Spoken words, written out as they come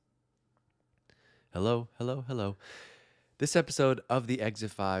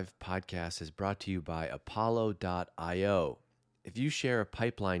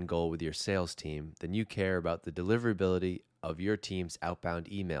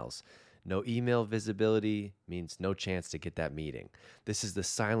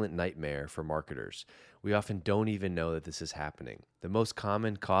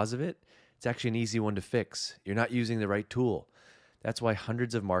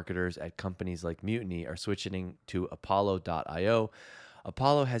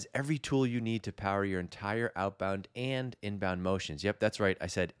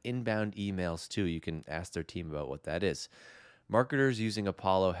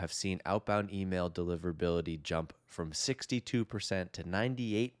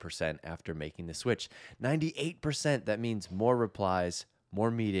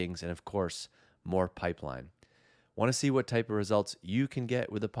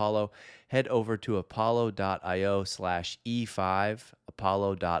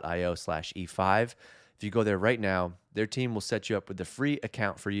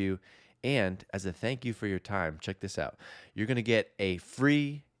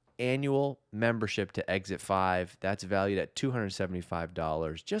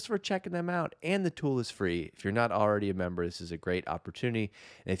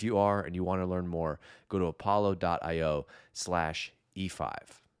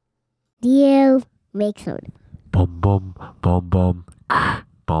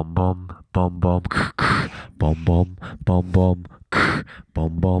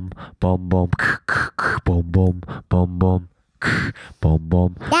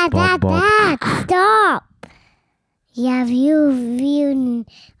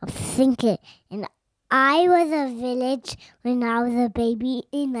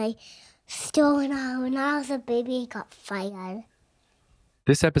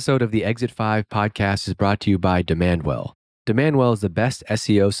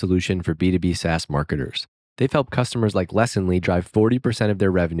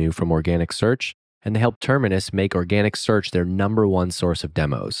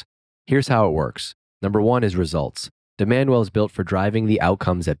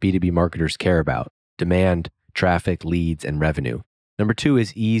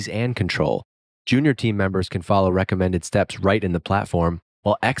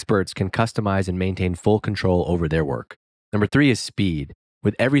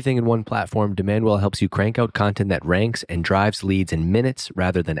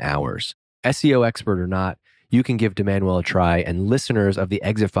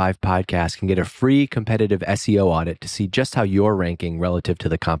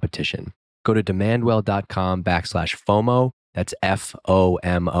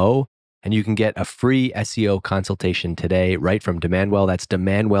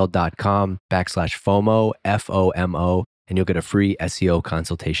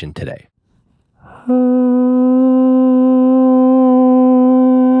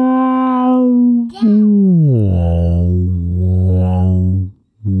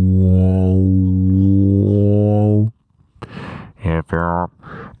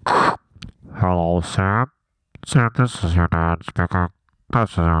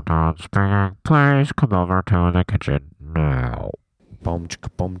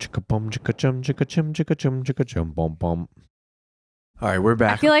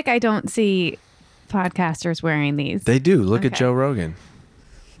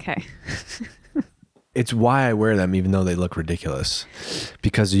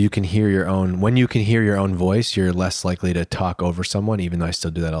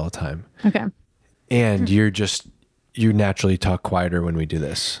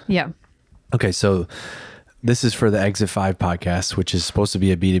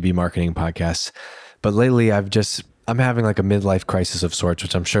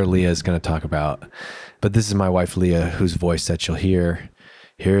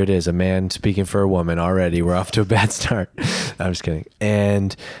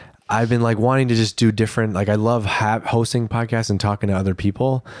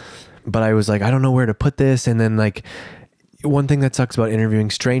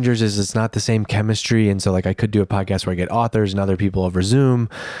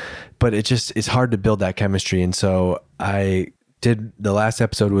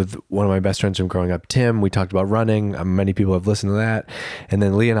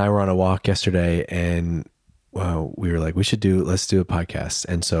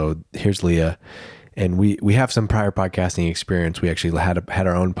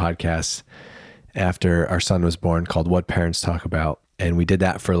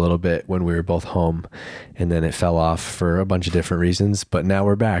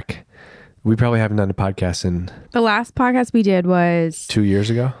We probably haven't done a podcast in The last podcast we did was 2 years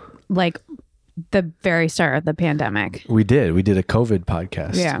ago. like the very start of the pandemic. We did a COVID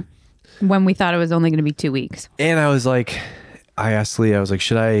podcast. Yeah. When we thought it was only going to be 2 weeks. And I was like, I asked Leah, I was like,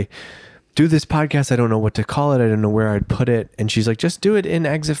 should I do this podcast? I don't know what to call it. I don't know where I'd put it. And she's like, just do it in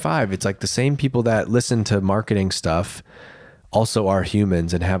Exit 5. It's like the same people that listen to marketing stuff also are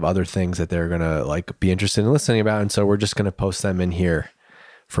humans and have other things that they're going to like be interested in listening about. And so we're just going to post them in here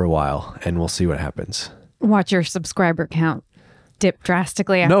for a while and we'll see what happens. Watch your subscriber count dip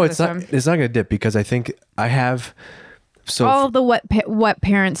drastically after No, this it's not. one. It's not going to dip because I think I have. So All of the what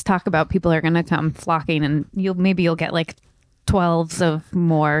parents talk about, people are going to come flocking, and you'll get like 12s of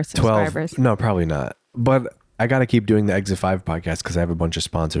more 12. subscribers. No, probably not. But I got to keep doing the Exit 5 podcast because I have a bunch of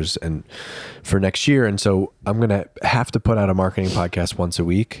sponsors and for next year. And so I'm going to have to put out a marketing podcast once a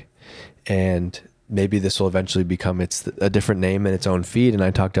week. And maybe this will eventually become a different name and its own feed. And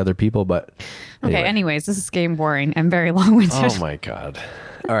I talk to other people, but Okay, anyway. anyways, this is getting boring and very long-winded. Oh my God.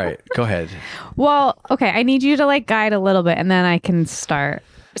 All right, go ahead. Well, okay, I need you to like guide a little bit and then I can start.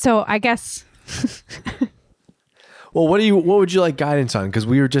 So I guess Well, what would you like guidance on? Because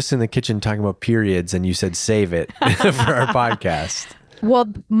we were just in the kitchen talking about periods and you said save it for our podcast. Well,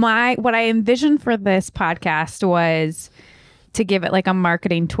 what I envisioned for this podcast was to give it like a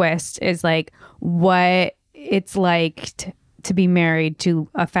marketing twist, is like what it's like to be married to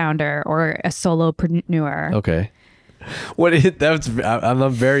a founder or a solopreneur. Okay.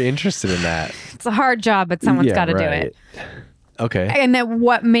 I'm very interested in that. It's a hard job, but someone's Yeah, got to do right. it. Okay. And then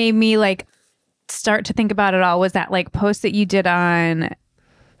what made me like start to think about it all was that like post that you did on,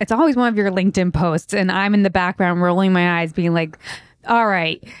 it's always one of your LinkedIn posts, and I'm in the background rolling my eyes being like, all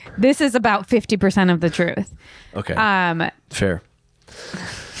right, this is about 50% of the truth. Okay. Fair.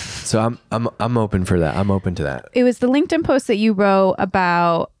 So I'm open for that. I'm open to that. It was the LinkedIn post that you wrote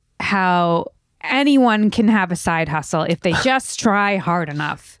about how anyone can have a side hustle if they just try hard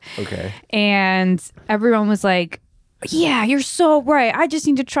enough. Okay. And everyone was like, yeah, you're so right. I just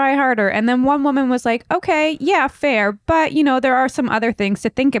need to try harder. And then one woman was like, okay, yeah, fair. But, there are some other things to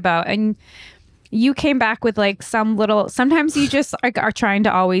think about. And you came back with like sometimes you just are trying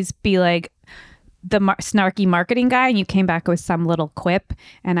to always be like the snarky marketing guy, and you came back with some little quip,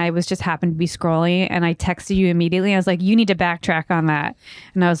 and I was just happened to be scrolling and I texted you immediately. I was like, you need to backtrack on that.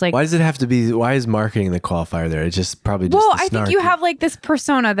 And I was like, Why does it have to be? Why is marketing the qualifier there? It's just probably just. well, the I think you snarky- have like this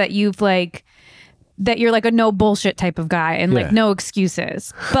persona that you've like, that you're like a no bullshit type of guy and like Yeah. no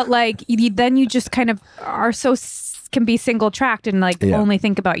excuses. But like then you just kind of are can be single tracked and like Yeah. only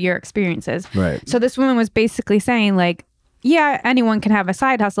think about your experiences. Right. So this woman was basically saying like, yeah, anyone can have a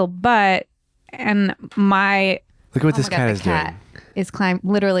side hustle, but Look at what this cat is doing. is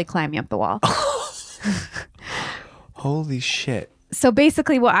literally climbing up the wall. Holy shit. So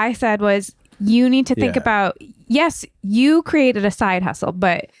basically what I said was, you need to think Yeah. about, yes, you created a side hustle,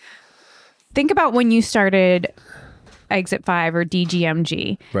 but think about when you started Exit 5 or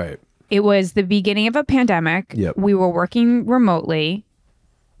DGMG. Right. It was the beginning of a pandemic. Yep. We were working remotely.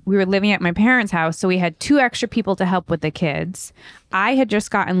 We were living at my parents' house, so we had 2 extra people to help with the kids. I had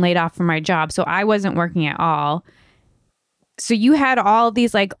just gotten laid off from my job, so I wasn't working at all. So you had all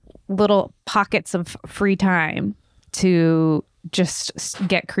these like little pockets of free time to just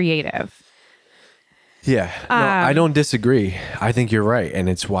get creative. Yeah. No, I don't disagree. I think you're right. And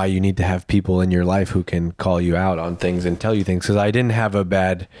it's why you need to have people in your life who can call you out on things and tell you things. Because I didn't have a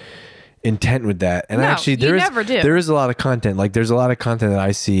bad intent with that. And No, actually you never do. there is a lot of content. Like there's a lot of content that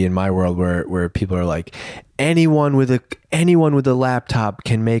I see in my world where people are like, anyone with a laptop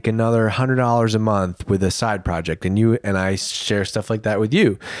can make another $100 a month with a side project. And I share stuff like that with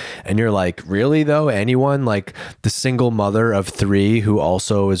you. And you're like, really though? Anyone, like the single mother of 3 who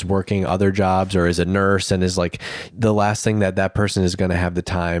also is working other jobs or is a nurse and is like the last thing that person is going to have the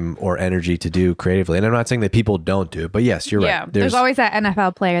time or energy to do creatively. And I'm not saying that people don't do it, but yes, you're Yeah, right. there's always that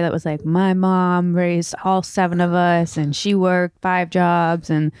NFL player that was like, my mom raised all 7 of us and she worked 5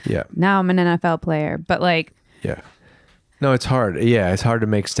 jobs and Yeah. now I'm an NFL player. But like, Yeah. No, it's hard. Yeah, it's hard to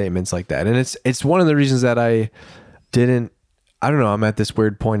make statements like that. And it's one of the reasons that I don't know, I'm at this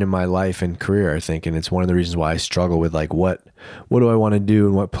weird point in my life and career, I think, and it's one of the reasons why I struggle with like what do I want to do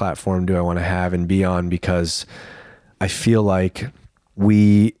and what platform do I want to have and be on, because I feel like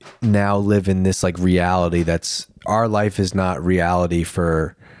we now live in this like reality that's our life is not reality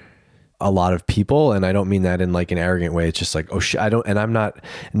for a lot of people. And I don't mean that in like an arrogant way. It's just like, oh shit, I'm not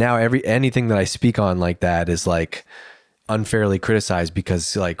now anything that I speak on like that is like unfairly criticized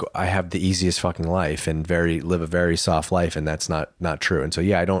because like I have the easiest fucking life and live a very soft life. And that's not true. And so,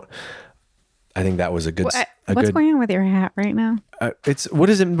 yeah, I think that was a good, What's going on with your hat right now? It's what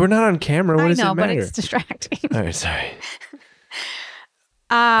is it? We're not on camera. What I does know, it but matter? it's distracting. All right, sorry.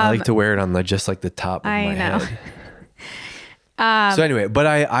 I like to wear it on just like the top of my know. head. So anyway, but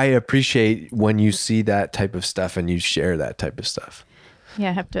I appreciate when you see that type of stuff and you share that type of stuff. Yeah,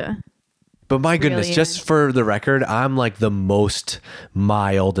 I have to. But my goodness, Really just for the record, I'm like the most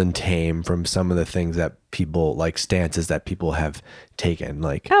mild and tame from some of the things that people like stances that people have taken.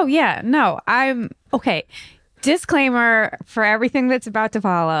 Like, Oh yeah, no, I'm okay. Disclaimer for everything that's about to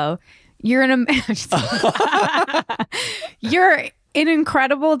follow. You're you're an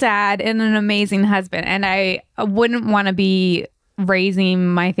incredible dad and an amazing husband, and I wouldn't want to be raising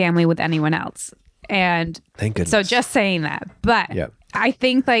my family with anyone else. And thank goodness. so just saying that, but Yep. I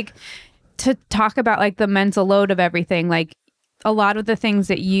think like to talk about like the mental load of everything, like a lot of the things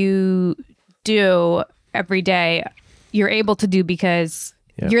that you do every day, you're able to do because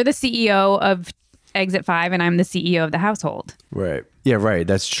Yep. you're the CEO of Exit 5 and I'm the CEO of the household. Right. Yeah, right.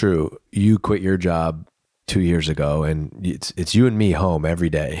 That's true. You quit your job 2 years ago and it's you and me home every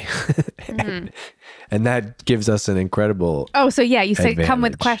day. and that gives us an incredible Oh, so yeah, you say come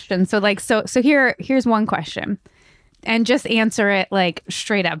with advantage. questions. So like so here's one question. And just answer it like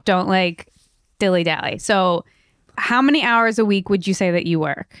straight up. Don't like dilly-dally. So how many hours a week would you say that you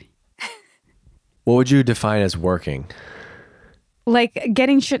work? What would you define as working? Like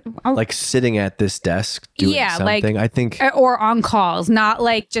getting shit Like sitting at this desk doing Yeah, like- something? I think or on calls, not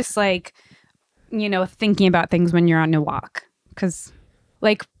like just like, you know, thinking about things when you're on a walk. Because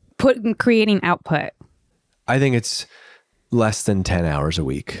like creating output. I think it's less than 10 hours a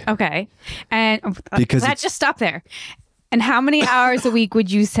week. Okay. And Because let's just stop there. And how many hours a week would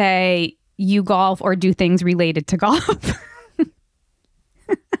you say you golf or do things related to golf?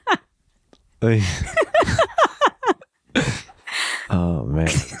 Oh man.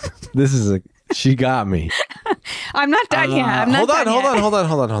 This is she got me. I'm not done yet. I'm not done yet.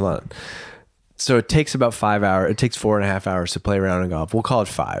 Hold on. So it takes about 5 hours. It takes 4.5 hours to play around in golf. We'll call it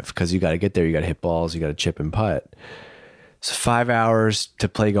 5 because you got to get there. You got to hit balls. You got to chip and putt. So 5 hours to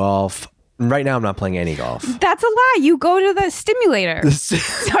play golf. And right now, I'm not playing any golf. That's a lie. You go to the stimulator. The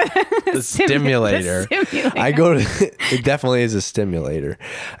stimulator. The stimulator. I go to. It definitely is a stimulator.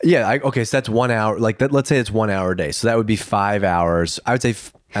 Yeah. Okay. So that's 1 hour. Like that. Let's say it's 1 hour a day. So that would be 5 hours. I would say.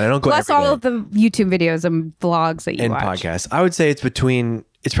 And I don't go Plus every all day. of the YouTube videos and vlogs that you And watch. podcasts. I would say it's between.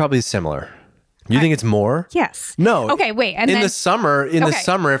 It's probably similar. You think it's more? Yes. No. Okay, wait. And in then the summer,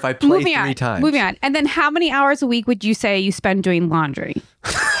 if I play moving three on, times, Moving on. And then how many hours a week would you say you spend doing laundry?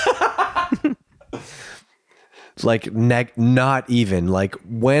 like not even like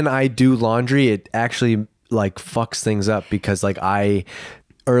when I do laundry, it actually like fucks things up because like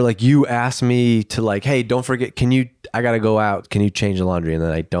you ask me to like, hey, don't forget, I gotta go out. Can you change the laundry? And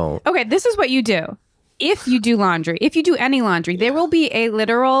then I don't. Okay, this is what you do. If you do laundry, if you do any laundry, there will be a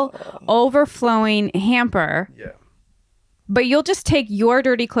literal overflowing hamper. Yeah. But you'll just take your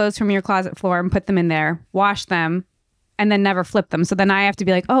dirty clothes from your closet floor and put them in there, wash them, and then never flip them. So then I have to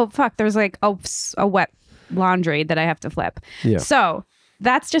be like, oh, fuck, there's like a wet laundry that I have to flip. Yeah. So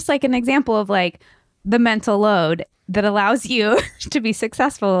that's just like an example of like the mental load that allows you to be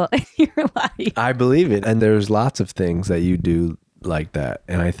successful in your life. I believe it. And there's lots of things that you do like that.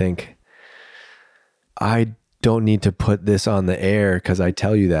 And I think I don't need to put this on the air because I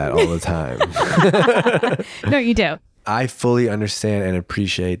tell you that all the time. No, you do. I fully understand and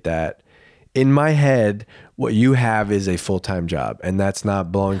appreciate that. In my head, what you have is a full-time job, and that's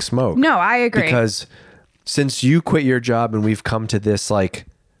not blowing smoke. No, I agree. Because since you quit your job and we've come to this like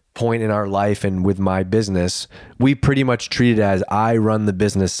point in our life and with my business, we pretty much treat it as I run the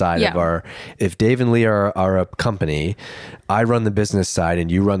business side of if Dave and Lee are a company, I run the business side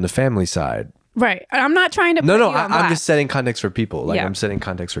and you run the family side. Right. I'm not trying to put you on I'm blast. just setting context for people. Like I'm setting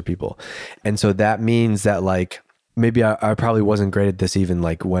context for people. And so that means that like maybe I probably wasn't great at this even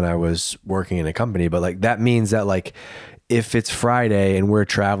like when I was working in a company, but like that means that like if it's Friday and we're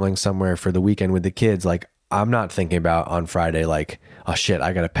traveling somewhere for the weekend with the kids, like I'm not thinking about on Friday like, oh shit,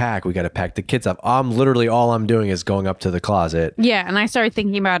 I gotta pack. We gotta pack the kids up. Literally all I'm doing is going up to the closet. Yeah, and I started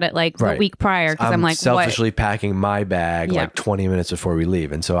thinking about it like the week prior because I'm like, selfishly what? packing my bag like 20 minutes before we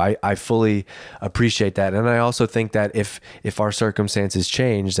leave. And so I fully appreciate that. And I also think that if our circumstances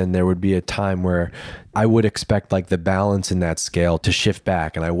change, then there would be a time where I would expect like the balance in that scale to shift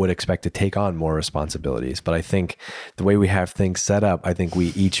back, and I would expect to take on more responsibilities. But I think the way we have things set up, I think we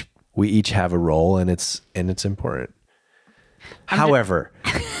each have a role, and it's important. However,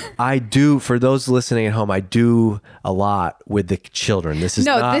 I do, for those listening at home, I do a lot with the children. This is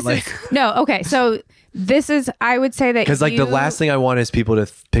okay. So this is, I would say that because like the last thing I want is people to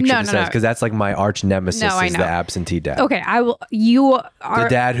picture this as, because that's like my arch nemesis is the absentee dad. Okay, you are the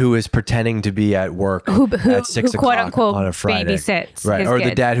dad who is pretending to be at work at 6 quote o'clock unquote on a Friday, babysits right? his Or the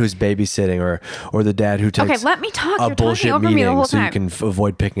kids. dad who's babysitting, or the dad who takes Okay, let me talk. a You're bullshit talking over me the meeting whole so time. you can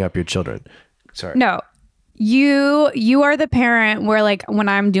avoid picking up your children. Sorry. No. You are the parent where like when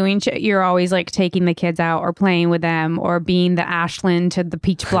I'm doing shit, you're always like taking the kids out or playing with them or being the Ashland to the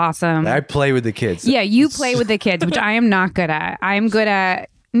peach blossom. I play with the kids. Yeah, you play with the kids, which I am not good at. I'm good at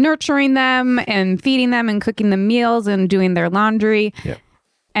nurturing them and feeding them and cooking them meals and doing their laundry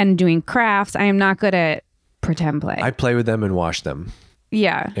and doing crafts. I am not good at pretend play. I play with them and wash them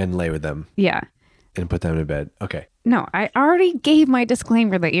Yeah. and lay with them Yeah. and put them to bed. Okay. No, I already gave my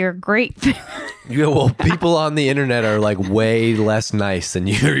disclaimer that you're great. Yeah, well, people on the internet are like way less nice than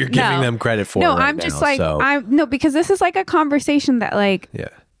you're giving them credit for. No, right I'm just now, like, so. because this is like a conversation that like Yeah.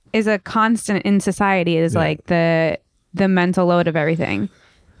 is a constant in society is like the mental load of everything.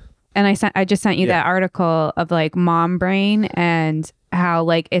 And I just sent you that article of like mom brain and how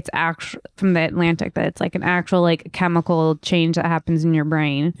like it's actual from the Atlantic that it's like an actual like chemical change that happens in your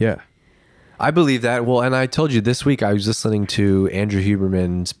brain. Yeah. I believe that. Well, and I told you this week I was listening to Andrew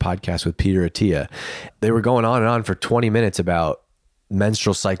Huberman's podcast with Peter Attia. They were going on and on for 20 minutes about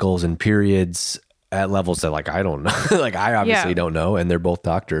menstrual cycles and periods at levels that like I don't know. Like I obviously don't know, and they're both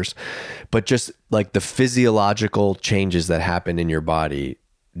doctors. But just like the physiological changes that happen in your body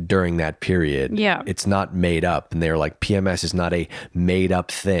during that period. Yeah. It's not made up. And they're like PMS is not a made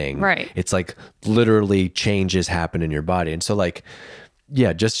up thing. Right. It's like literally changes happen in your body. And so like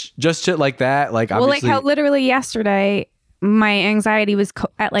yeah, just shit like that. Like Well, like obviously, how literally yesterday my anxiety was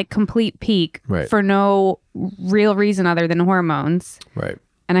at like complete peak for no real reason other than hormones. right.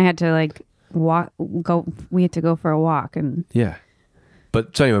 And I had to like we had to go for a walk and Yeah.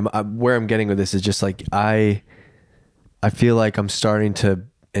 But so anyway, where I'm getting with this is just like I feel like I'm starting to,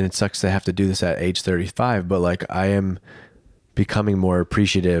 and it sucks to have to do this at age 35, but like I am becoming more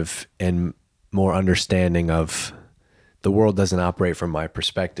appreciative and more understanding of the world doesn't operate from my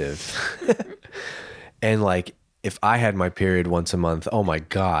perspective. And like if I had my period once a month, oh my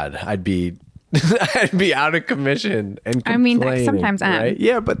God, I'd be out of commission and I mean, complaining, sometimes I'm. right?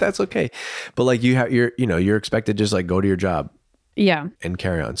 Yeah, but that's okay. But like you're expected to just like go to your job yeah. and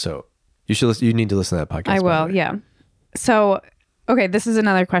carry on. So you need to listen to that podcast. I by the will, way. yeah. So, okay, this is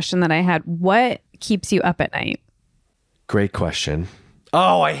another question that I had. What keeps you up at night? Great question.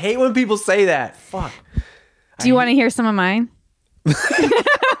 Oh, I hate when people say that. Fuck. Do you want to hear some of mine?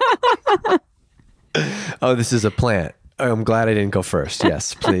 Oh, this is a plant. I'm glad I didn't go first.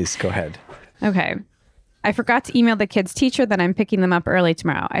 Yes, please go ahead. Okay. I forgot to email the kid's teacher that I'm picking them up early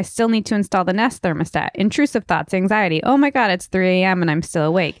tomorrow. I still need to install the Nest thermostat. Intrusive thoughts, anxiety. Oh my God, it's 3 a.m. and I'm still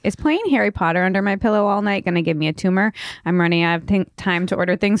awake. Is playing Harry Potter under my pillow all night going to give me a tumor? I'm running out of time to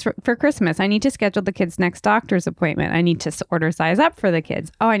order things for Christmas. I need to schedule the kid's next doctor's appointment. I need to order size up for the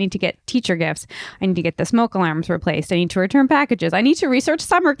kids. Oh, I need to get teacher gifts. I need to get the smoke alarms replaced. I need to return packages. I need to research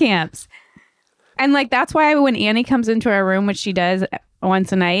summer camps. And like, that's why when Annie comes into our room, which she does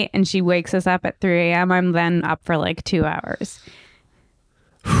once a night, and she wakes us up at 3 a.m., I'm then up for like 2 hours.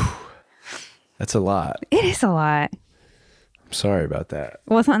 That's a lot. It is a lot. I'm sorry about that.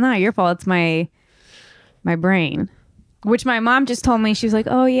 Well, it's not your fault. It's my brain, which my mom just told me. She was like,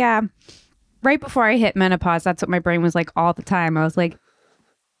 oh yeah, right before I hit menopause, that's what my brain was like all the time. I was like,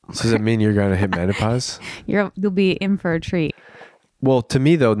 So does it mean you're going to hit menopause? you'll be in for a treat. Well, to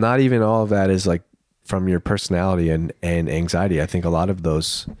me though, not even all of that is like from your personality and anxiety. I think a lot of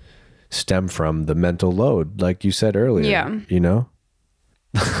those stem from the mental load, like you said earlier. Yeah. You know?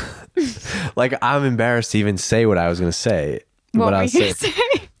 Like I'm embarrassed to even say what I was going to say. What I were was you gonna saying.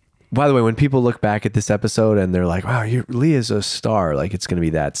 say? By the way, when people look back at this episode and they're like, wow, Leah's a star, like it's going to be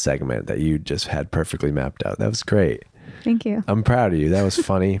that segment that you just had perfectly mapped out. That was great. Thank you. I'm proud of you. That was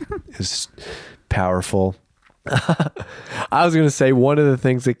funny. It was powerful. I was going to say one of the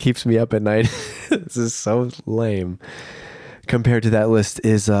things that keeps me up at night, this is so lame compared to that list,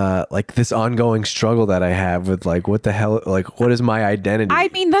 is like this ongoing struggle that I have with like, what the hell, like what is my identity? I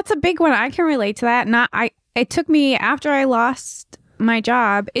mean, that's a big one. I can relate to that. It took me, after I lost my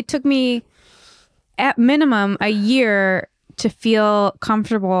job, it took me at minimum a year to feel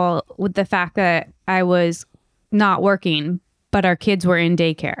comfortable with the fact that I was not working, but our kids were in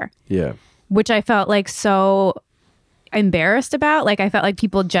daycare. Yeah. Which I felt like so embarrassed about. Like I felt like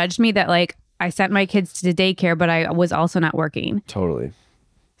people judged me that like I sent my kids to daycare, but I was also not working. Totally.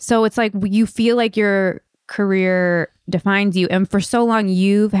 So it's like you feel like you're career defines you. And for so long,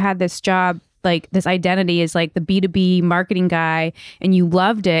 you've had this job, like this identity is like the B2B marketing guy, and you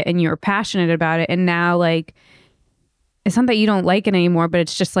loved it and you were passionate about it. And now like, it's not that you don't like it anymore, but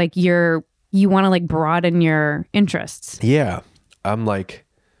it's just like you want to like broaden your interests. Yeah. I'm like,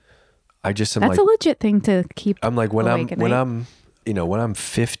 I just am That's a legit thing to keep. I'm like, when awake at night. I'm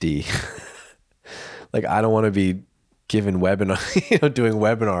 50, like I don't want to be giving doing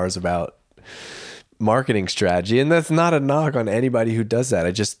webinars about marketing strategy. And that's not a knock on anybody who does that.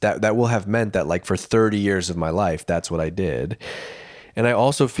 I just, that will have meant that like for 30 years of my life, that's what I did. And I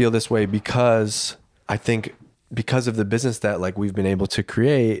also feel this way because I think because of the business that like we've been able to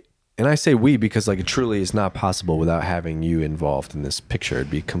create, and I say we because like it truly is not possible without having you involved in this picture.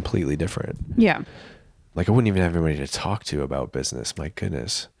 It'd be completely different. Yeah. Like I wouldn't even have anybody to talk to about business. My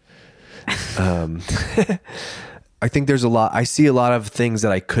goodness. I think I see a lot of things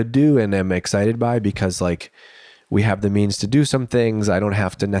that I could do and am excited by because like we have the means to do some things. I don't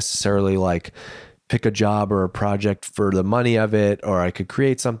have to necessarily like pick a job or a project for the money of it, or I could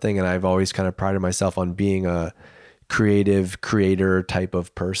create something. And I've always kind of prided myself on being a creative creator type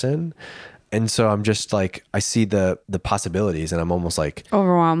of person. And so I'm just like, I see the possibilities and I'm almost like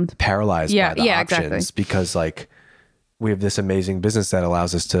Overwhelmed. paralyzed by the options exactly. because like we have this amazing business that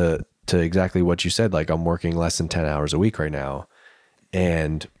allows us to exactly what you said. Like I'm working less than 10 hours a week right now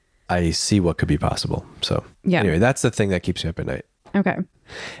and I see what could be possible. So anyway, that's the thing that keeps me up at night. Okay.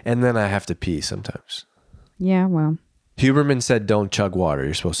 And then I have to pee sometimes. Yeah, well. Huberman said, don't chug water.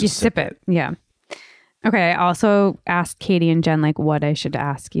 You're supposed to sip it. Yeah. Okay. I also asked Katie and Jen like what I should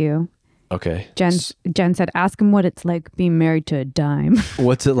ask you. Okay. Jen said, ask him what it's like being married to a dime.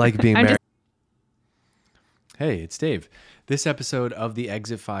 What's it like being married? Hey, it's Dave. This episode of the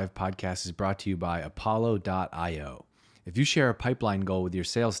Exit 5 podcast is brought to you by Apollo.io. If you share a pipeline goal with your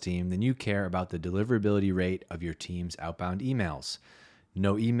sales team, then you care about the deliverability rate of your team's outbound emails.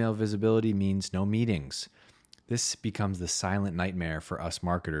 No email visibility means no meetings. This becomes the silent nightmare for us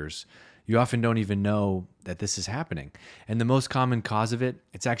marketers. You often don't even know that this is happening. And the most common cause of it,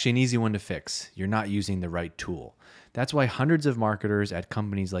 it's actually an easy one to fix. You're not using the right tool. That's why hundreds of marketers at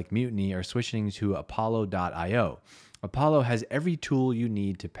companies like Mutiny are switching to Apollo.io. Apollo has every tool you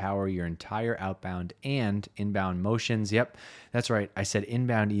need to power your entire outbound and inbound motions. Yep, that's right. I said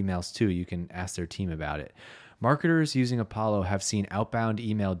inbound emails too. You can ask their team about it. Marketers using Apollo have seen outbound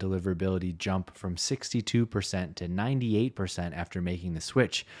email deliverability jump from 62% to 98% after making the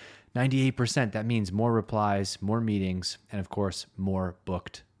switch. 98%, that means more replies, more meetings, and of course, more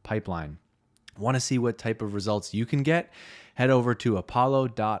booked pipeline. Want to see what type of results you can get? Head over to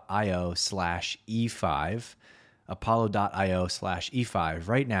apollo.io/E5, apollo.io/E5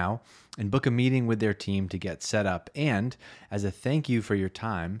 right now and book a meeting with their team to get set up. And as a thank you for your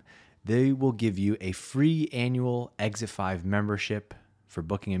time, they will give you a free annual Exit 5 membership for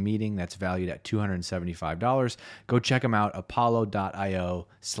booking a meeting that's valued at $275. Go check them out,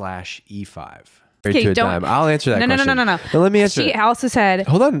 apollo.io/E5. Okay, I'll answer that question. No. Let me answer She it. also said,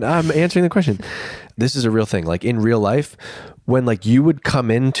 Hold on, I'm answering the question. This is a real thing. Like in real life, when like you would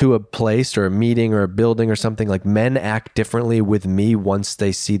come into a place or a meeting or a building or something, like men act differently with me once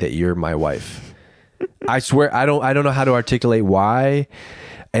they see that you're my wife. I swear, I don't know how to articulate why.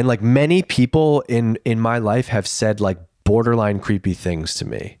 And like many people in my life have said like borderline creepy things to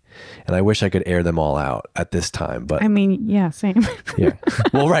me. And I wish I could air them all out at this time, but I mean, yeah, same. yeah.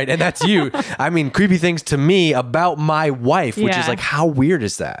 Well, right. And that's you. I mean, creepy things to me about my wife, which is like, how weird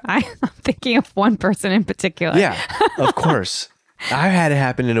is that? I'm thinking of one person in particular. Yeah, of course. I've had it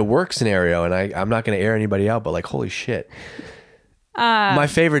happen in a work scenario and I'm not going to air anybody out, but like, holy shit. My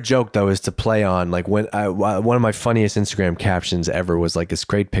favorite joke though is to play on like when one of my funniest Instagram captions ever was like this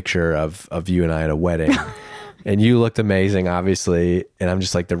great picture of you and I at a wedding. And you looked amazing, obviously. And I'm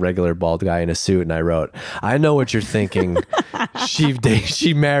just like the regular bald guy in a suit. And I wrote, I know what you're thinking.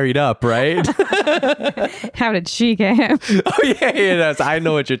 She married up, right? How did she get him? Oh, yeah. I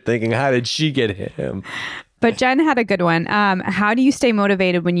know what you're thinking. How did she get him? But Jen had a good one. How do you stay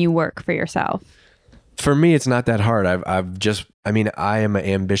motivated when you work for yourself? For me, it's not that hard. I am an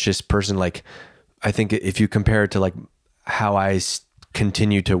ambitious person. Like, I think if you compare it to like how I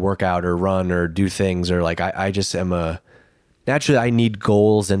continue to work out or run or do things, or like I just am naturally I need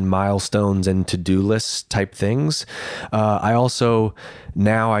goals and milestones and to-do lists type things. I also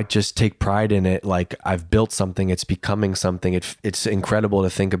now I just take pride in it. Like I've built something, it's becoming something. It's incredible to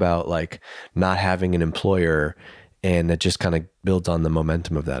think about like not having an employer, and it just kind of builds on the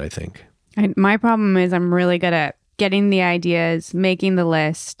momentum of that, I think. My problem is I'm really good at getting the ideas, making the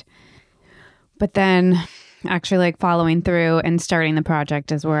list, but then actually like following through and starting the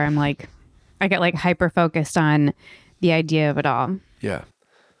project is where I'm like, I get like hyper focused on the idea of it all. Yeah.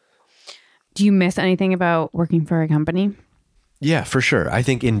 Do you miss anything about working for a company? Yeah, for sure. I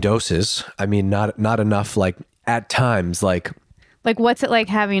think in doses. I mean, not enough. Like at times, like what's it like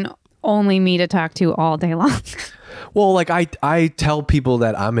having only me to talk to all day long? well, like I tell people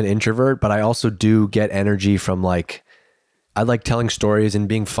that I'm an introvert, but I also do get energy from like I like telling stories and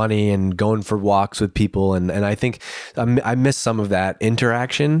being funny and going for walks with people, and I think I miss some of that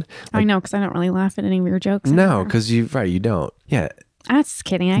interaction. I know, because I don't really laugh at any of your jokes. No, anymore. because you don't. Yeah. I was just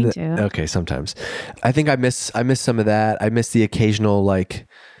kidding. I do. Okay, sometimes. I think I miss some of that. I miss the occasional like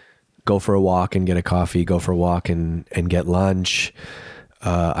go for a walk and get a coffee, go for a walk and get lunch.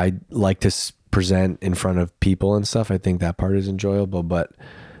 I like to present in front of people and stuff. I think that part is enjoyable, but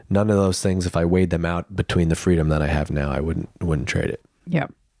none of those things, if I weighed them out between the freedom that I have now, I wouldn't trade it. Yeah.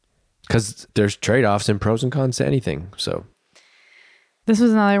 Because there's trade-offs and pros and cons to anything. So This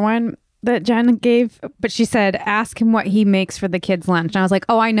was another one that Jen gave, but she said, ask him what he makes for the kids' lunch. And I was like,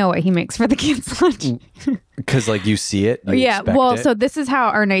 oh, I know what he makes for the kids' lunch. because like you see it. You Yeah. expect Well, it. so this is how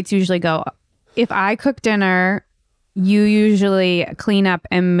our nights usually go. If I cook dinner, you usually clean up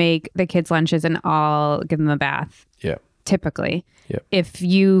and make the kids' lunches and I'll give them a bath, Yeah. typically. Yep. If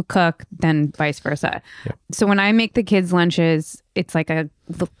you cook, then vice versa. Yep. So when I make the kids' lunches, it's like a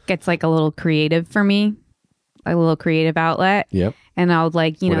little creative for me, a little creative outlet. Yep. And I'll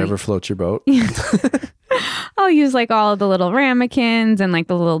like, Whatever floats your boat. I'll use like all of the little ramekins and like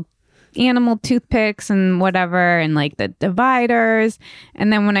the little animal toothpicks and whatever, and like the dividers.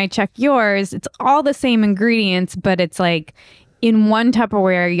 And then when I check yours, it's all the same ingredients, but it's like in one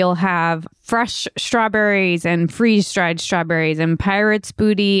Tupperware, you'll have fresh strawberries and freeze-dried strawberries and pirate's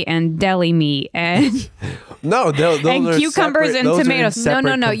booty and deli meat and No, those and are cucumbers separate- and those are in tomatoes. No.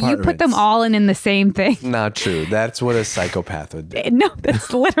 separate You put them compartments. all in the same thing. Not true. That's what a psychopath would do. No,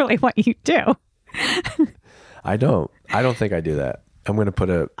 that's literally what you do. I don't think I do that. I'm going to put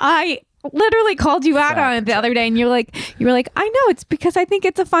a I literally called you out on it the other day, and you were like, I know, it's because I think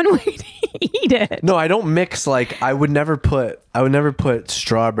it's a fun way to eat it. No, I don't mix like I would never put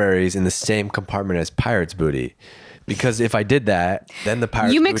strawberries in the same compartment as pirate's booty. Because if I did that, then the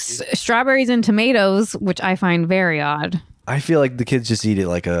pirate's You mix booty, strawberries and tomatoes, which I find very odd. I feel like the kids just eat it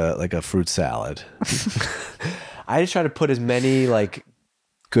like a fruit salad. I just try to put as many like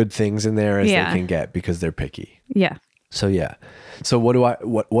good things in there as Yeah. they can get because they're picky. Yeah. So yeah. So what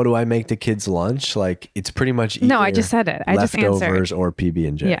do I make the kids lunch? Like it's pretty much No, I either just said it. I just answered. leftovers or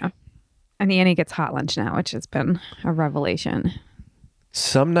PB&J. Yeah. And Annie gets hot lunch now, which has been a revelation.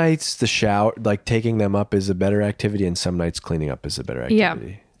 Some nights the shower, like taking them up, is a better activity, and some nights cleaning up is a better Yeah.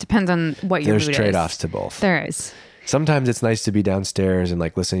 activity. Depends on what your There's mood trade-offs is. to both. There is. Sometimes it's nice to be downstairs and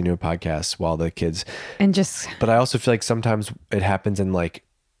like listening to a podcast while the kids. And just, But I also feel like sometimes it happens and like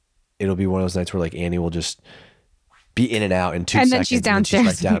it'll be one of those nights where like Annie will just be in and out in 2 And seconds. then she's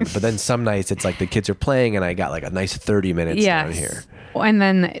downstairs. But then some nights it's like the kids are playing and I got like a nice 30 minutes down yes. here. And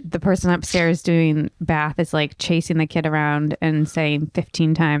then the person upstairs doing bath is like chasing the kid around and saying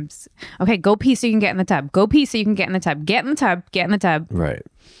 15 times, okay, go pee so you can get in the tub. Go pee so you can get in the tub. Get in the tub. Get in the tub. Right.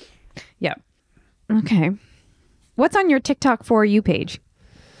 Yep. Okay. What's on your TikTok For You page?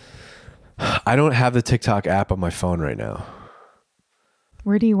 I don't have the TikTok app on my phone right now.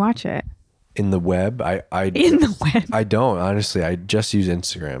 Where do you watch it? In the web, I In the web. I don't, honestly. I just use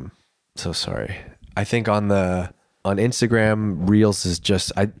Instagram. So sorry. I think on Instagram, Reels is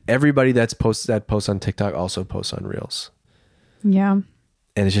just everybody that posts on TikTok also posts on Reels. Yeah.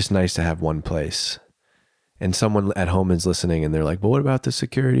 And it's just nice to have one place. And someone at home is listening and they're like, "But what about the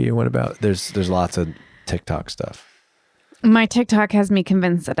security? And what about there's lots of TikTok stuff." My TikTok has me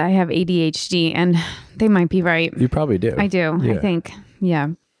convinced that I have ADHD, and they might be right. You probably do. I do. Yeah. I think. Yeah.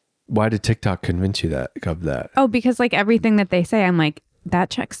 Why did TikTok convince you of that? Oh, because like everything that they say, I'm like, that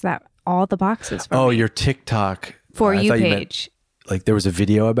checks all the boxes for me. Your TikTok For I You thought you meant, page. like there was a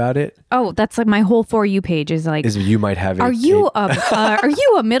video about it. Oh, that's like my whole For You page is like, Is you might have it. are you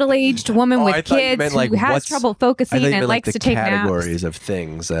a middle-aged woman Oh, I with thought you kids meant, like, who has what's- trouble I focusing thought you and meant, like, likes the to take naps? categories of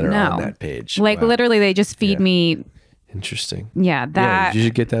things that are on that page. Like Wow. literally they just feed Yeah. me. Interesting. Yeah, that you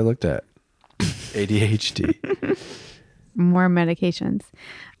should get that looked at. ADHD. more medications.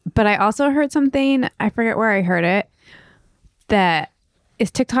 But I also heard something, I forget where I heard it, that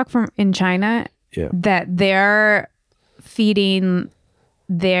is TikTok from in China, Yeah. that they're feeding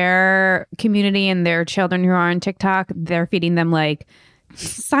their community and their children who are on TikTok, they're feeding them like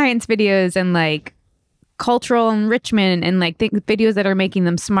science videos and like cultural enrichment and like videos that are making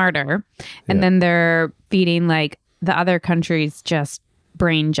them smarter. And Yeah. then they're feeding like the other countries just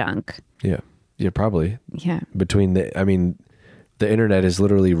brain junk. Yeah. Yeah, probably. Yeah. Between The internet is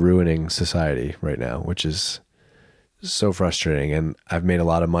literally ruining society right now, which is so frustrating. And I've made a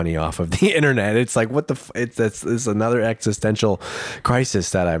lot of money off of the internet. It's like, what the it's another existential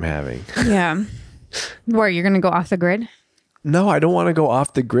crisis that I'm having. Yeah. Where you're going to go off the grid? No, I don't want to go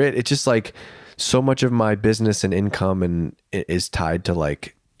off the grid. It's just like so much of my business and income and is tied to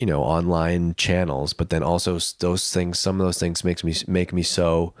like, you know, online channels, but then also those things, some of those things make me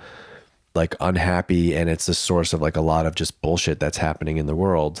so like unhappy, and it's the source of like a lot of just bullshit that's happening in the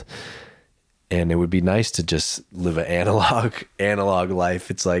world. And it would be nice to just live an analog life.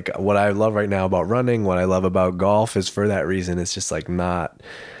 It's like what I love right now about running, what I love about golf is for that reason. It's just like not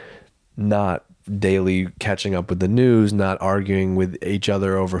daily catching up with the news, not arguing with each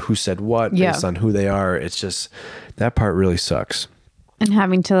other over who said what based on who they are. It's just that part really sucks. And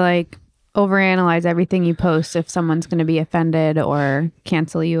having to like overanalyze everything you post if someone's going to be offended or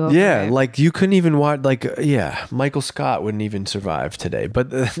cancel you over it. Like you couldn't even watch, like, Michael Scott wouldn't even survive today, but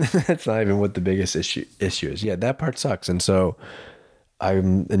that's not even what the biggest issue is. Yeah, that part sucks. And so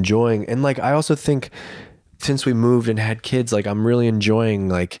I'm enjoying, and like I also think since we moved and had kids, like I'm really enjoying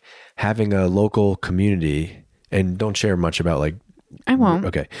like having a local community. And don't share much about like, I won't.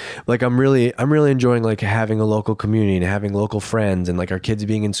 Okay. Like I'm really enjoying like having a local community and having local friends, and like our kids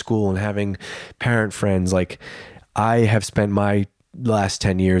being in school and having parent friends. Like I have spent my last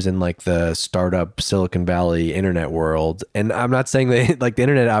 10 years in like the startup Silicon Valley internet world. And I'm not saying that like the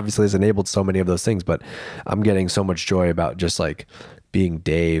internet obviously has enabled so many of those things, but I'm getting so much joy about just like being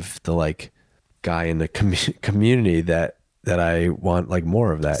Dave, the like guy in the community that I want like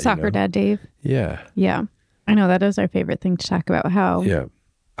more of that. Soccer dad Dave. Yeah. Yeah. I know that is our favorite thing to talk about. How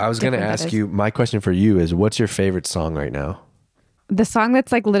I was going to ask you, my question for you is, what's your favorite song right now? The song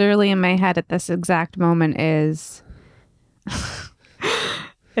that's like literally in my head at this exact moment is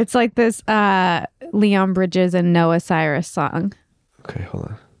it's like this Leon Bridges and Noah Cyrus song. Okay, hold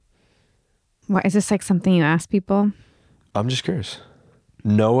on. What is this, like something you ask people? I'm just curious.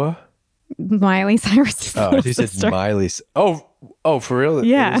 Noah? Miley Cyrus. Oh, you said Miley. Oh, for real?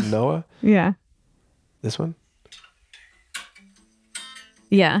 Yeah. It is Noah? Yeah. This one?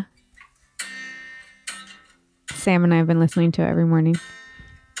 Yeah. Sam and I have been listening to it every morning.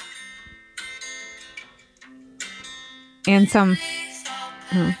 And some...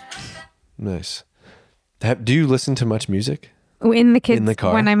 Nice. Do you listen to much music? In the kids, in the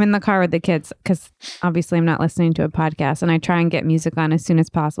car? When I'm in the car with the kids, because obviously I'm not listening to a podcast, and I try and get music on as soon as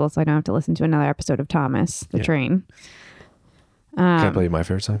possible so I don't have to listen to another episode of Thomas the Train. Can I play my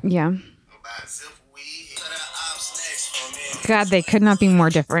favorite song? Yeah. God, they could not be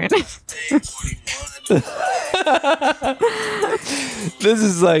more different. This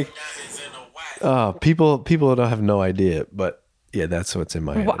is like, people don't have no idea, but yeah, that's what's in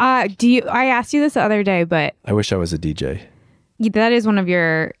my head. I asked you this the other day, but I wish I was a DJ. that is one of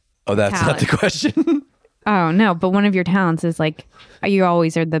your Oh, that's talents. not the question. Oh no, but one of your talents is like you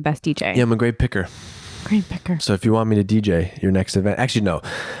always are the best DJ. Yeah, I'm a great picker. Great picker. So if you want me to DJ your next event, actually no,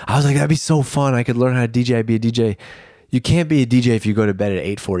 I was like, that'd be so fun. I could learn how to DJ. I'd be a DJ. You can't be a DJ if you go to bed at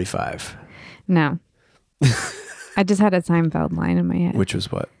 8:45. No. I just had a Seinfeld line in my head. Which was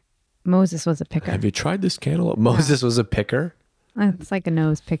what? Moses was a picker. Have you tried this cantaloupe? Moses was a picker. It's like a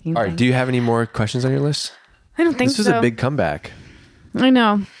nose picking All thing. right. Do you have any more questions on your list? I don't think This was so. a big comeback. I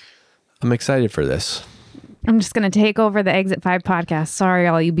know. I'm excited for this. I'm just going to take over the Exit 5 podcast. Sorry,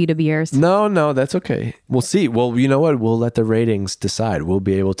 all you B2Bers. No, that's okay. We'll see. Well, you know what? We'll let the ratings decide. We'll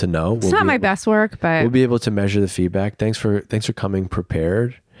be able to know. It's not my best work, but We'll be able to measure the feedback. Thanks for coming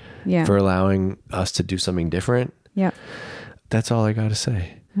prepared. yeah. For allowing us to do something different. Yeah. That's all I got to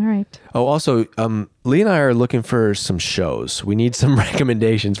say. All right. Oh, also, Lee and I are looking for some shows. We need some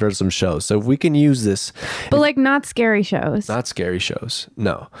recommendations for some shows. So if we can use this, But like not scary shows. not scary shows.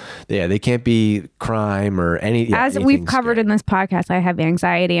 No, they can't be crime or any. Yeah, As we've anything covered scary. in this podcast, I have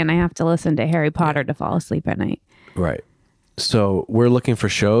anxiety and I have to listen to Harry Potter to fall asleep at night. Right. So we're looking for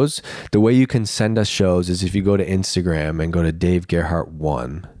shows. The way you can send us shows is if you go to Instagram and go to Dave Gerhardt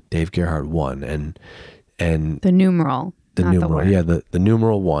 1, and The numeral. the not numeral, word. yeah, the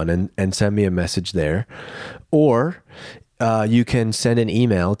numeral 1, and send me a message there, or you can send an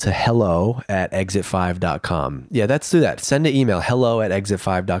email to hello@exit5.com. Yeah, let's do that. Send an email,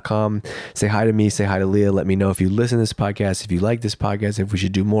 hello@exit5.com. Say hi to me, say hi to Leah. Let me know if you listen to this podcast, if you like this podcast, if we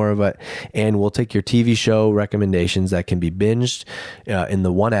should do more of it. And we'll take your TV show recommendations that can be binged in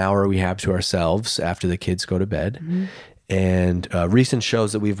the 1 hour we have to ourselves after the kids go to bed. Mm-hmm. And recent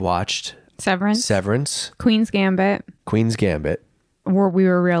shows that we've watched: Severance. Queen's Gambit. Queen's Gambit, We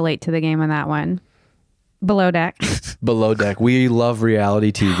were real late to the game on that one. Below Deck. Below Deck. We love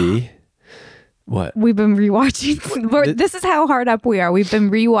reality TV. What? We've been rewatching. This is how hard up we are. We've been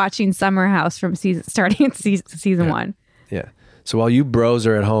rewatching Summer House from starting in season 1. Yeah. So while you bros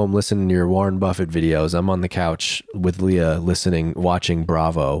are at home listening to your Warren Buffett videos, I'm on the couch with Leah watching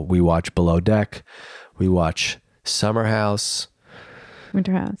Bravo. We watch Below Deck. We watch Summer House.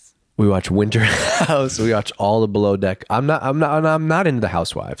 Winter House. We watch Winter House. We watch all the Below Deck. I'm not into the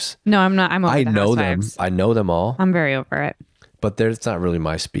Housewives. No, I'm not. I'm over I the know Housewives. them. I know them all. I'm very over it. But it's not really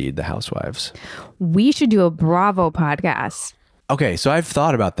my speed, the Housewives. We should do a Bravo podcast. Okay, so I've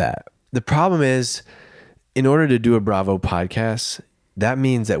thought about that. The problem is, in order to do a Bravo podcast, that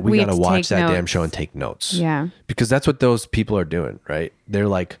means that we got have to to watch take that damn notes. show and take notes. Yeah. Because that's what those people are doing, right? They're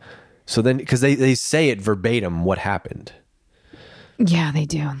like, so then, because they say it verbatim what happened. Yeah, they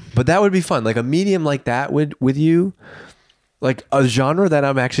do. But that would be fun. Like a medium like that with you, like a genre that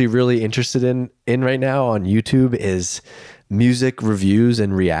I'm actually really interested in right now on YouTube is music reviews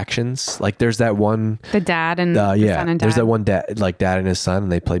and reactions. Like there's that one, The dad and the son and dad. there's that one dad and his son,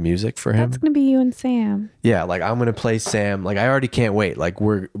 and they play music for him. That's gonna be you and Sam. Yeah, like I'm gonna play Sam. Like I already can't wait. Like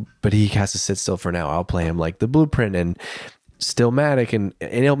but he has to sit still for now. I'll play him like The Blueprint and Stillmatic and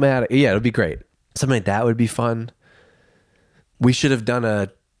Illmatic. Yeah, it'll be great. Something like that would be fun. We should have done a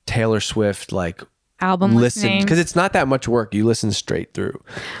Taylor Swift like Album listen, listening. because it's not that much work. You listen straight through,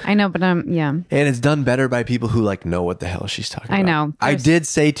 I know, but yeah. and it's done better by people who like know what the hell she's talking about. I know. I did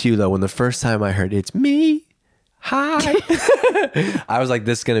say to you though, when the first time I heard it's me, hi, I was like,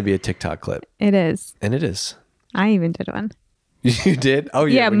 this is gonna be a TikTok clip, It is. and it is. I even did one. You did? Oh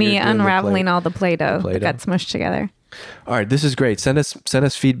Yeah, when me you're doing the unraveling play. all the Play-Doh Play-Doh. that got smushed together. All right, this is great. Send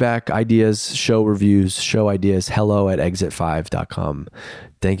us feedback, ideas, show reviews, show ideas, hello@exit5.com.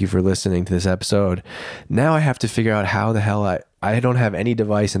 Thank you for listening to this episode. Now I have to figure out how the hell I don't have any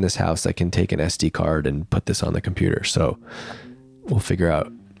device in this house that can take an SD card and put this on the computer. So we'll figure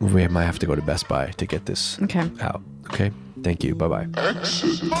out. We might have to go to Best Buy to get this Okay. out. Okay? Thank you. Bye-bye.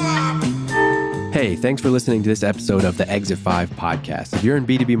 Hey, thanks for listening to this episode of the Exit 5 podcast. If you're in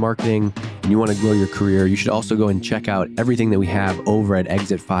B2B marketing and you want to grow your career, you should also go and check out everything that we have over at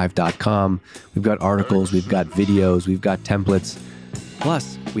exit5.com. We've got articles, we've got videos, we've got templates.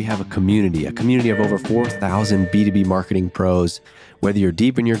 Plus, we have a community of over 4,000 B2B marketing pros. Whether you're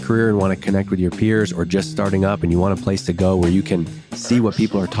deep in your career and want to connect with your peers or just starting up and you want a place to go where you can see what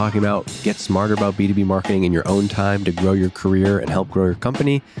people are talking about, get smarter about B2B marketing in your own time to grow your career and help grow your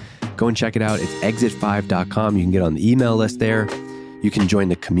company, go and check it out. It's exit5.com. You can get on the email list there. You can join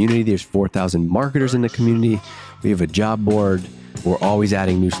the community. There's 4,000 marketers in the community. We have a job board. We're always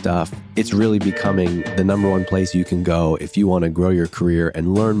adding new stuff. It's really becoming the number one place you can go if you want to grow your career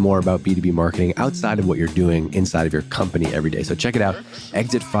and learn more about B2B marketing outside of what you're doing inside of your company every day. So check it out,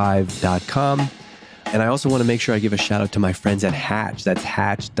 exit5.com. And I also want to make sure I give a shout out to my friends at Hatch. That's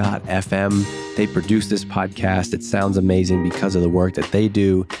hatch.fm. They produce this podcast. It sounds amazing because of the work that they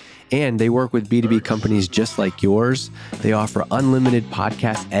do. And they work with B2B companies just like yours. They offer unlimited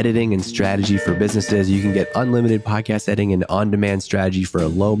podcast editing and strategy for businesses. You can get unlimited podcast editing and on-demand strategy for a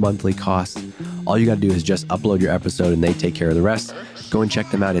low monthly cost. All you got to do is just upload your episode and they take care of the rest. Go and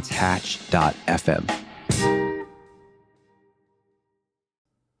check them out. It's hatch.fm.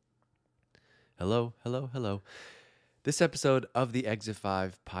 Hello. This episode of the Exit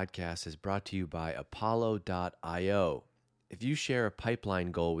 5 podcast is brought to you by Apollo.io. If you share a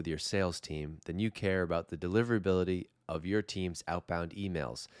pipeline goal with your sales team, then you care about the deliverability of your team's outbound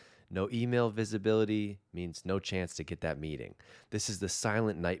emails. No email visibility means no chance to get that meeting. This is the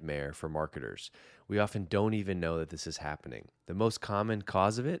silent nightmare for marketers. We often don't even know that this is happening. The most common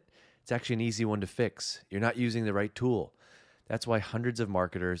cause of it, it's actually an easy one to fix. You're not using the right tool. That's why hundreds of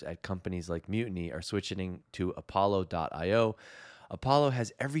marketers at companies like Mutiny are switching to Apollo.io. Apollo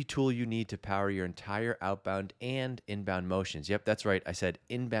has every tool you need to power your entire outbound and inbound motions. Yep, that's right. I said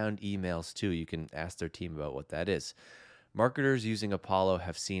inbound emails too. You can ask their team about what that is. Marketers using Apollo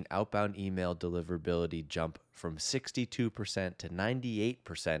have seen outbound email deliverability jump from 62% to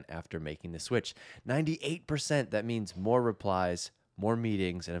 98% after making the switch. 98%, that means more replies, more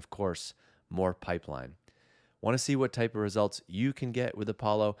meetings, and of course, more pipeline. Want to see what type of results you can get with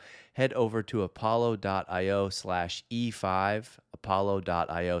Apollo? Head over to apollo.io/E5,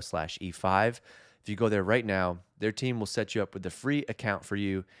 apollo.io/E5. If you go there right now, their team will set you up with a free account for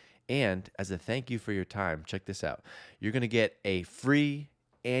you. And as a thank you for your time, check this out. You're going to get a free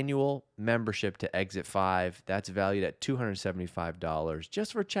annual membership to Exit 5. That's valued at $275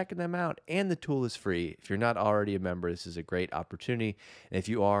 just for checking them out. And the tool is free. If you're not already a member, this is a great opportunity. And if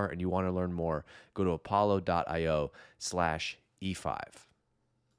you are and you want to learn more, go to apollo.io/E5.